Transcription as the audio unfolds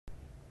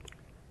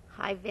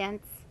Hi,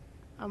 Vince.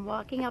 I'm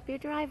walking up your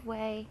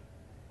driveway.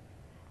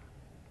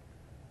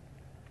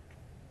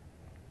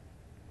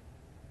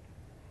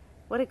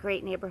 What a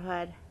great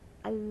neighborhood.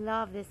 I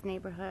love this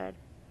neighborhood.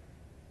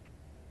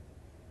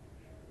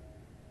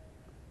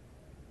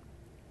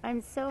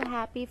 I'm so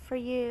happy for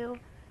you.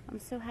 I'm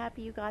so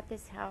happy you got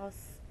this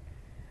house.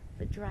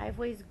 The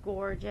driveway's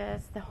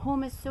gorgeous. The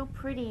home is so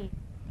pretty.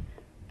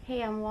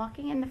 Okay, I'm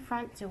walking in the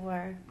front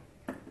door.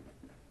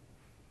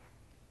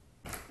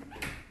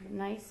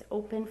 Nice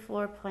open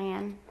floor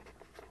plan.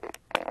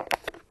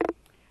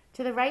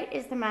 To the right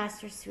is the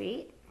master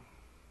suite.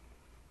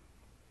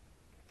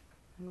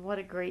 And what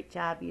a great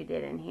job you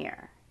did in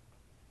here.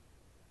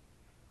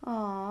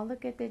 Oh,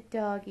 look at the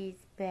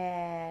doggy's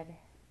bed.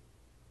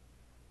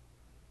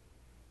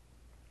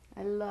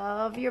 I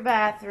love your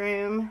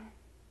bathroom.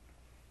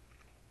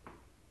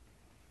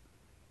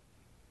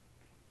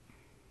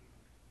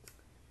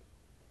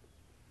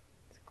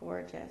 It's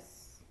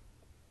gorgeous.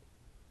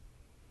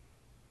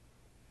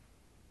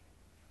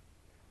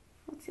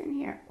 What's in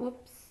here?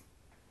 Oops.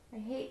 I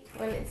hate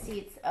toilet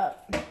seats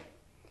up.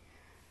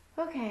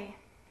 Okay.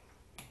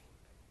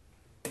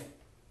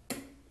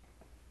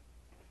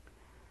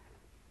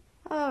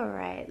 All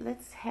right,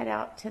 let's head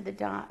out to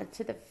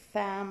the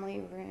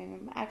family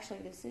room. Actually,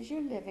 this is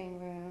your living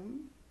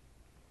room.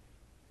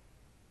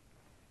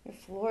 Your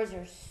floors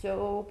are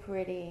so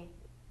pretty.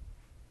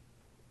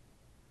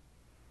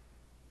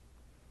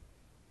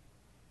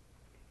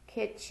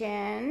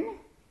 Kitchen.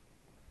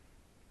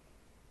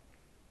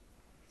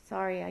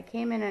 Sorry, I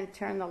came in and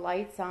turned the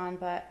lights on,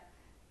 but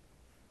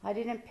I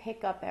didn't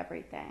pick up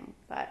everything.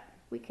 But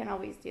we can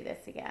always do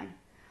this again.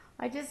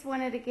 I just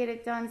wanted to get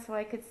it done so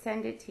I could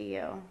send it to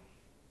you.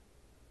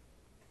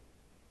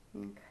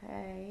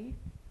 Okay.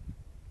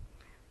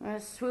 I'm going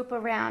to swoop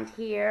around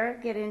here,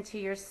 get into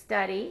your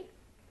study.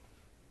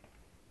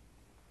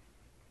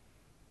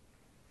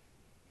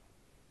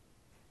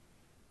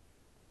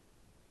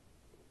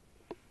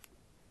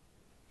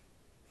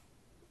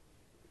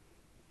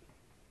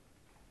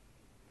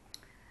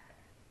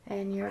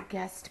 And your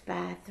guest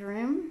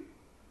bathroom.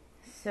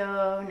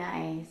 So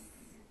nice.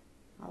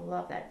 I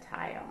love that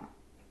tile.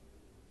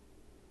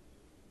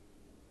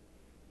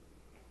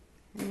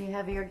 And you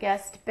have your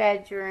guest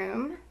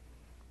bedroom.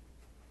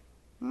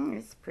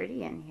 It's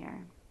pretty in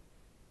here.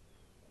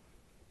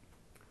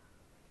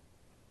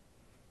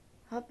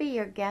 I'll be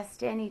your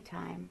guest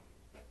anytime.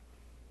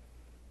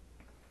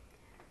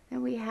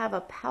 Then we have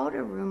a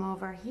powder room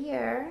over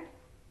here.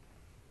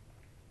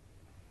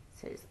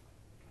 So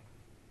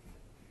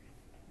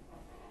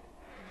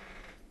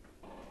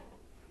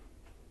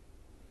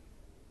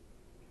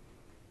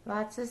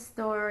lots of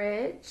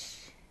storage.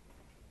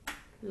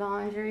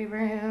 Laundry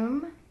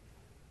room.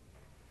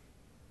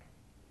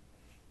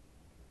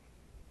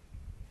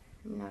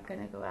 I'm not going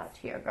to go out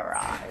to your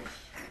garage.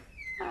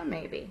 Oh,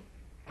 maybe.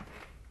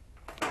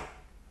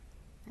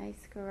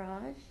 Nice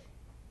garage.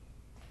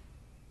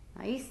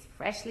 Nice,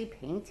 freshly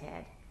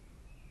painted.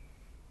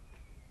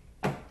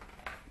 And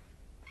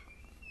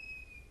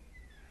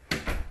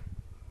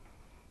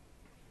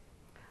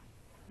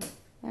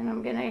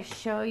I'm going to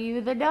show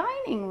you the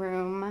dining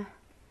room.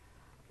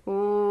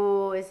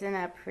 Ooh, isn't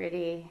that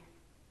pretty?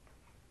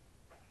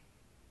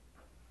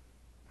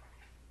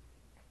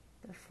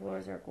 The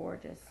floors are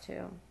gorgeous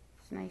too.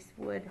 It's nice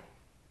wood.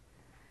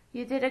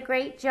 You did a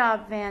great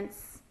job,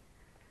 Vince.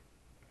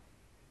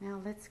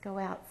 Now let's go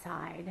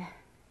outside.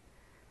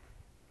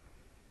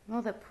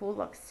 Oh, the pool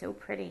looks so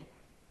pretty.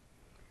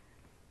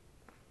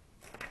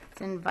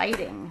 It's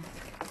inviting.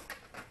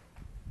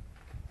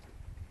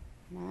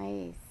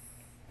 Nice.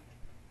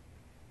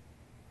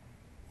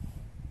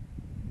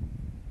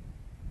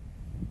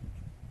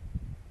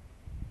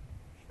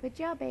 Good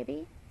job,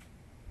 baby.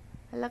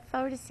 I look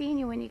forward to seeing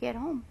you when you get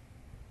home.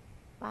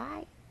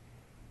 Bye.